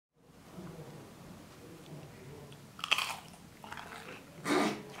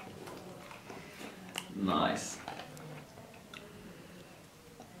Nice.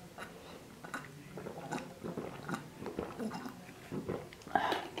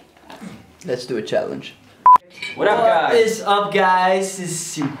 Let's do a challenge. What up, guys? What is up, guys? This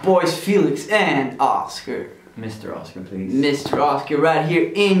is your boys Felix and Oscar. Mr. Oscar, please. Mr. Oscar right here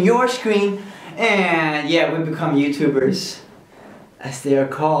in your screen. And yeah, we become YouTubers, as they are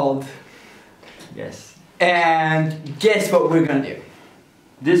called. Yes. And guess what we're gonna do?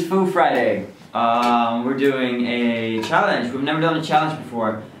 This Fooo Friday, we're doing a challenge. We've never done a challenge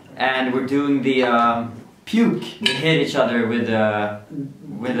before, and we're doing the Puke. we hit each other with the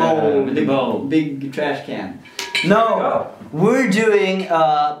bowl. Big trash can. No, we're doing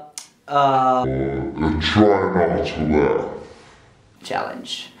try not to laugh.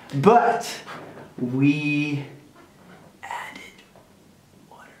 challenge, but we added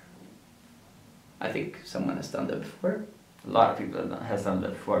water. I think someone has done that before. A lot of people have done that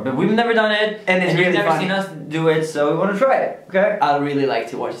before, but we've never done it, And it's you've really never funny. seen us do it, so we want to try it. Okay? I really like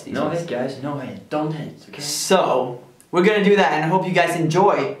to watch these. No ones. hit, guys. No hit. Don't hit. Okay. So we're gonna do that, and I hope you guys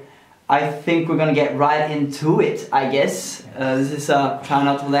enjoy. I think we're gonna get right into it. I guess this is a try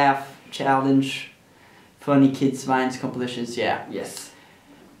not to laugh challenge, funny kids vines compilations. Yeah. Yes.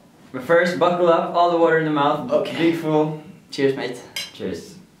 But first, buckle up. All the water in the mouth. Okay. Big full. Cheers, mate.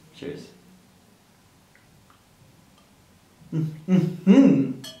 Cheers. Cheers.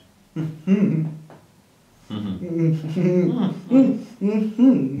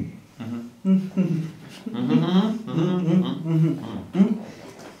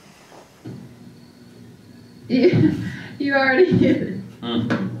 You already did it.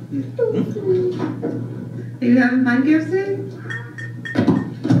 You having fun, Kirsten?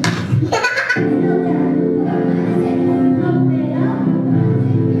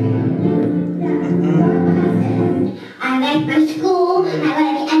 I like my school, I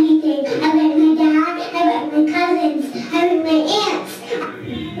like anything, I like my dad, I like my cousins, I like my aunts.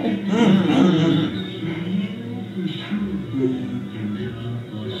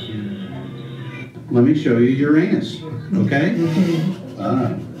 Let me show you Uranus, okay?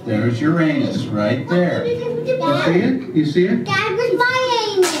 There's Uranus right there. You see it? You see it? Dad was my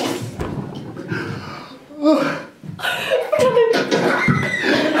anus.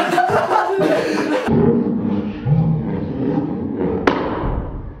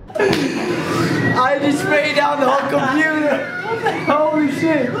 I just sprayed down the whole computer. Holy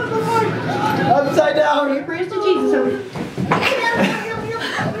shit! Upside down. Praise to Jesus.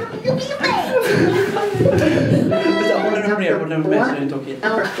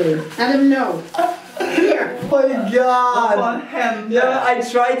 Let him know. Here. Oh my god! Yeah, I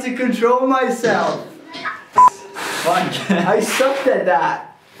tried to control myself. Fuck. I sucked at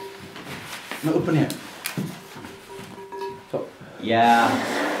that. No, open here. Yeah.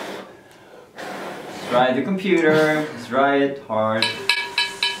 Try the computer. Try it hard.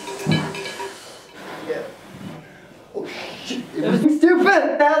 It was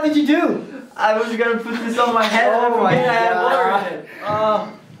stupid! How did you do? I was gonna put this on my head. Oh and my I had God. water in it.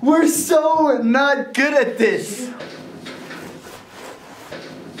 Oh. We're so not good at this.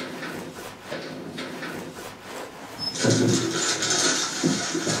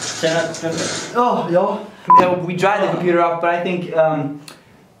 Oh, yeah. We dried the computer off, but I think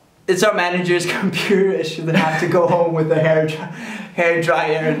it's our manager's computer. It should have to go home with the hair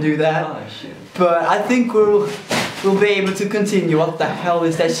dryer and do that. Oh shit. But I think we'll be able to continue. What the hell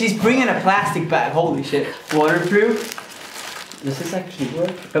is that? She's bringing a plastic bag. Holy shit. Waterproof. Does this actually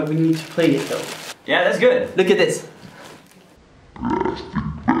work? But we need to play it though. Yeah, that's good. Look at this.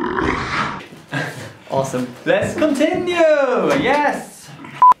 Awesome. Let's continue. Yes.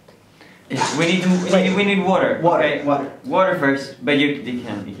 We need water. Water. Okay. Water. Water first. But you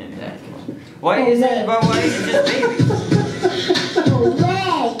can't. Yeah. Why is it? But why is it just baby?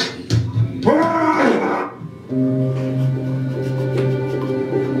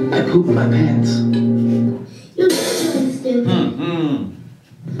 I pooped my pants. You're so stupid.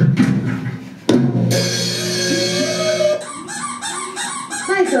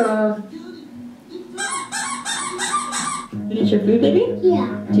 Michael. You get your food, baby? Yeah.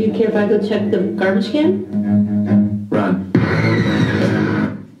 Do you care if I go check the garbage can? Run.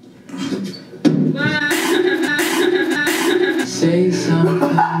 Say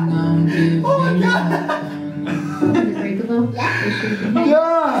something, I'm giving up. Unbreakable?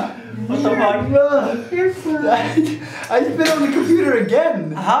 Yeah! What the fuck? Careful. I spit on the computer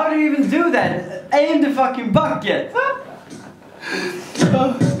again! How do you even do that? Aim the fucking bucket.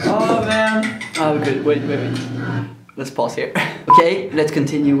 Oh man. Oh, good. Wait. Let's pause here. Okay, let's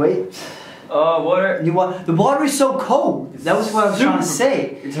continue. Wait. Water. The water is so cold. That was what I was trying to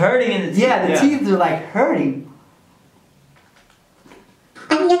say. It's hurting in the teeth. Yeah, the teeth are like hurting.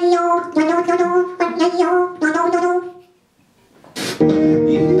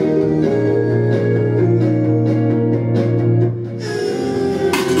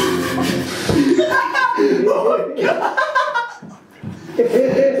 Oh my god!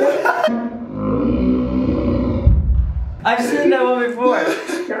 I've seen that one before.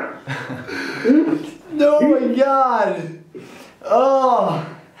 Oh my god! Oh!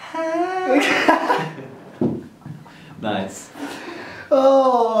 Nice.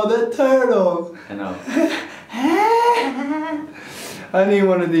 Oh, that turtle! I know. I need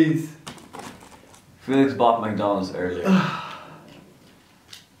one of these. Felix bought McDonald's earlier.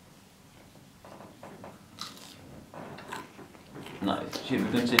 Nice. Should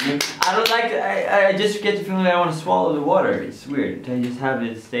we continue? I don't like it. I just get the feeling that I want to swallow the water. It's weird. I just have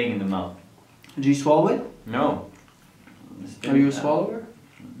it staying in the mouth. Do you swallow it? No. Are you a swallower?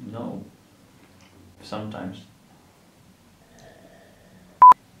 No. Sometimes.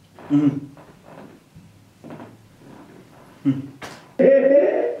 Mm. Mm.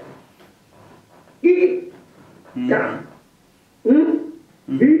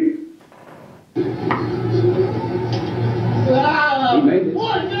 He made it.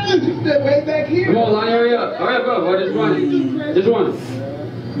 What? That way back here. Come on, Lonnie, hurry up. Hurry up, go. Well, just run. Just run.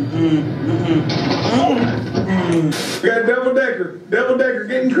 We got double decker. Double decker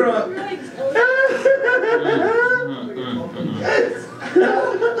getting crunk.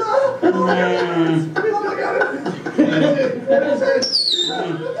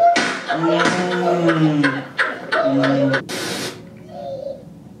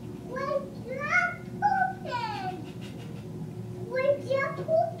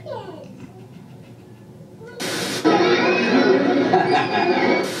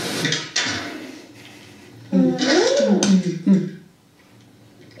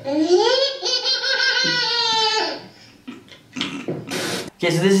 Okay,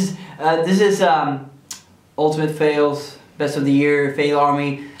 so this is Ultimate Fails, Best of the Year, Fail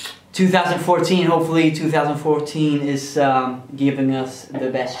Army, 2014. Hopefully, 2014 is giving us the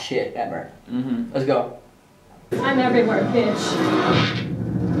best shit ever. Let's go. I'm everywhere,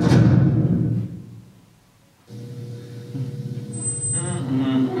 bitch.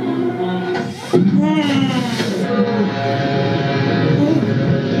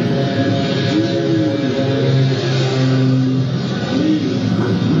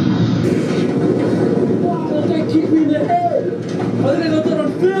 They kicked me in the head. Are they not that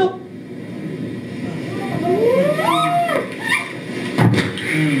on film?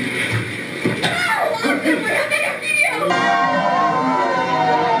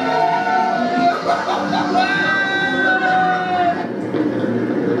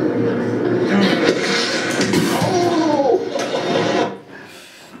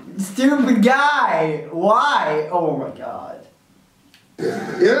 Stupid guy! Why? Oh my god.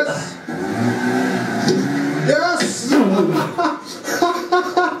 Yes. Yes.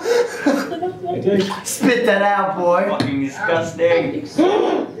 Spit that out, boy. Fucking disgusting. This is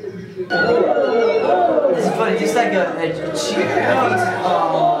funny, just like a cheap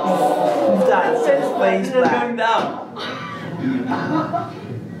that says face It's going back. down.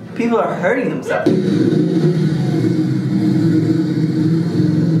 People are hurting themselves.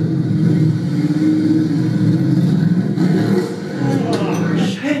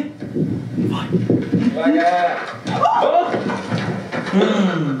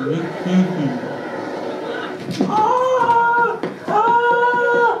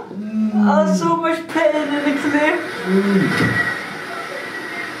 Oh, so much pain in the clip.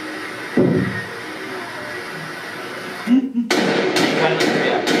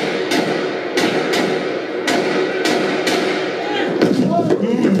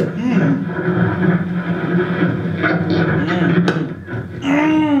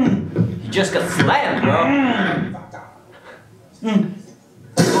 You just got slammed, bro.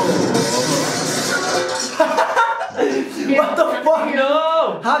 What the fuck?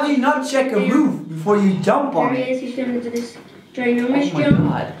 No! How do you not check a roof before you jump on There he it? is, he's gonna do this ginormous Oh my jump.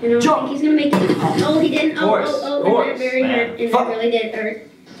 God. And I don't Jump. think he's gonna make it. Oh, he didn't. Oh, Course, and course, that very man. hurt. And Fuck. that really did hurt.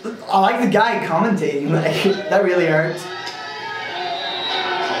 I like the guy commentating, like, that really hurts.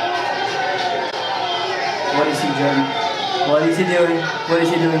 What is he doing? What is he doing? What is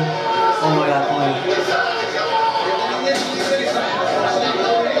he doing? Oh my god, oh my god.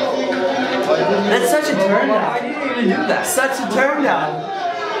 That's such a turn Why down. did you even do that? Such a turn down.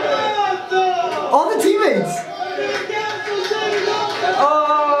 All the teammates.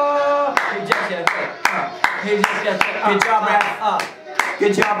 Oh! He just got hit. He just got hit. Good job, ref.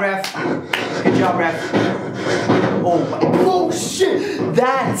 Good job, ref. Good job, ref. Oh shit!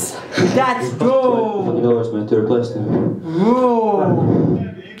 That's $50 man, third place now.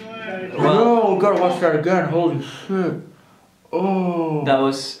 Bro, gotta watch that again. Holy shit! Oh. That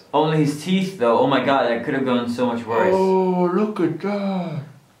was only his teeth, though. Oh my god, that could have gone so much worse. Oh, look at that!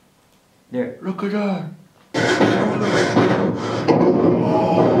 There. Look at that!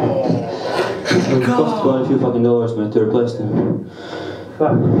 It cost quite a few fucking dollars man, third place now.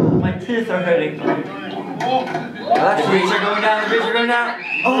 Fuck. My teeth are hurting. The beats are going down. The beats are going down.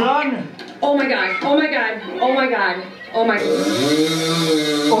 Oh, run! Oh my god, oh my god, oh my god, oh my god.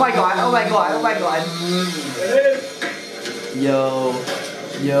 Oh my god! Oh my god! Oh my god! Yo.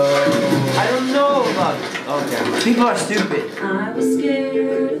 I don't know about. Okay. People are stupid. I was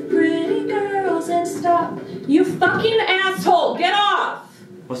scared of pretty girls and stop. You fucking asshole! Get off!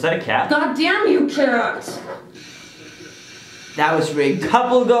 Was that a cat? God damn you, cat! That was rigged.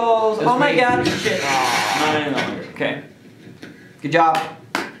 Couple goals. That's Oh my rigged. god. Shit. Not any longer. Okay. Good job.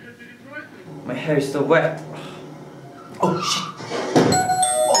 My hair is still wet. Oh shit.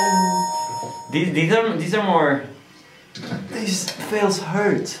 These are more. These fails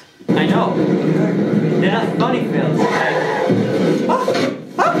hurt. I know. They're not funny fails.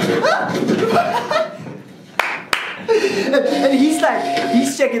 And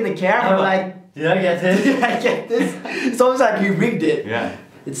he's checking the camera like, did I get this? did I get this? It's almost like you rigged it. Yeah.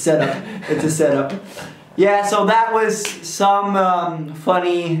 It's set up. It's a setup. Yeah, so that was some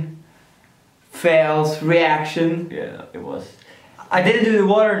funny fails reaction. Yeah, it was. I didn't do the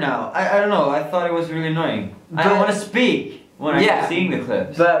water now. I don't know. I thought it was really annoying. I don't want to speak when I'm seeing the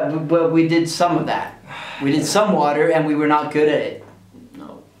clips. But we did some of that. We did some water and we were not good at it.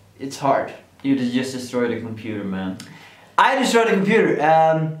 No. It's hard. You just destroyed the computer, man. I destroyed the computer.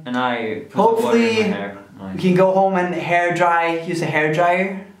 And I put Hopefully the water in my hair. Nice. we can go home and use a hair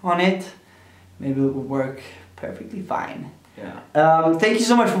dryer on it. Maybe it will work perfectly fine. Yeah. Thank you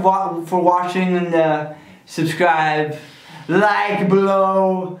so much for watching and subscribe, like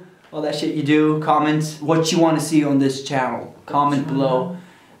below, all that shit you do. Comment what you want to see on this channel. Comment below,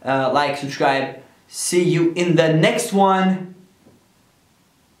 like, subscribe. See you in the next one.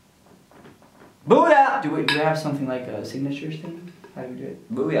 Booyah! Do we have something like a signature thing? How do we do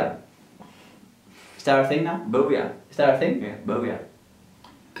it? Booyah. Is that our thing now? Booyah. Is that our thing? Yeah, booyah.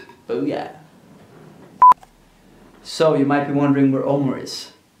 Booyah. So you might be wondering where Omar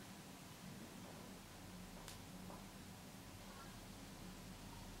is.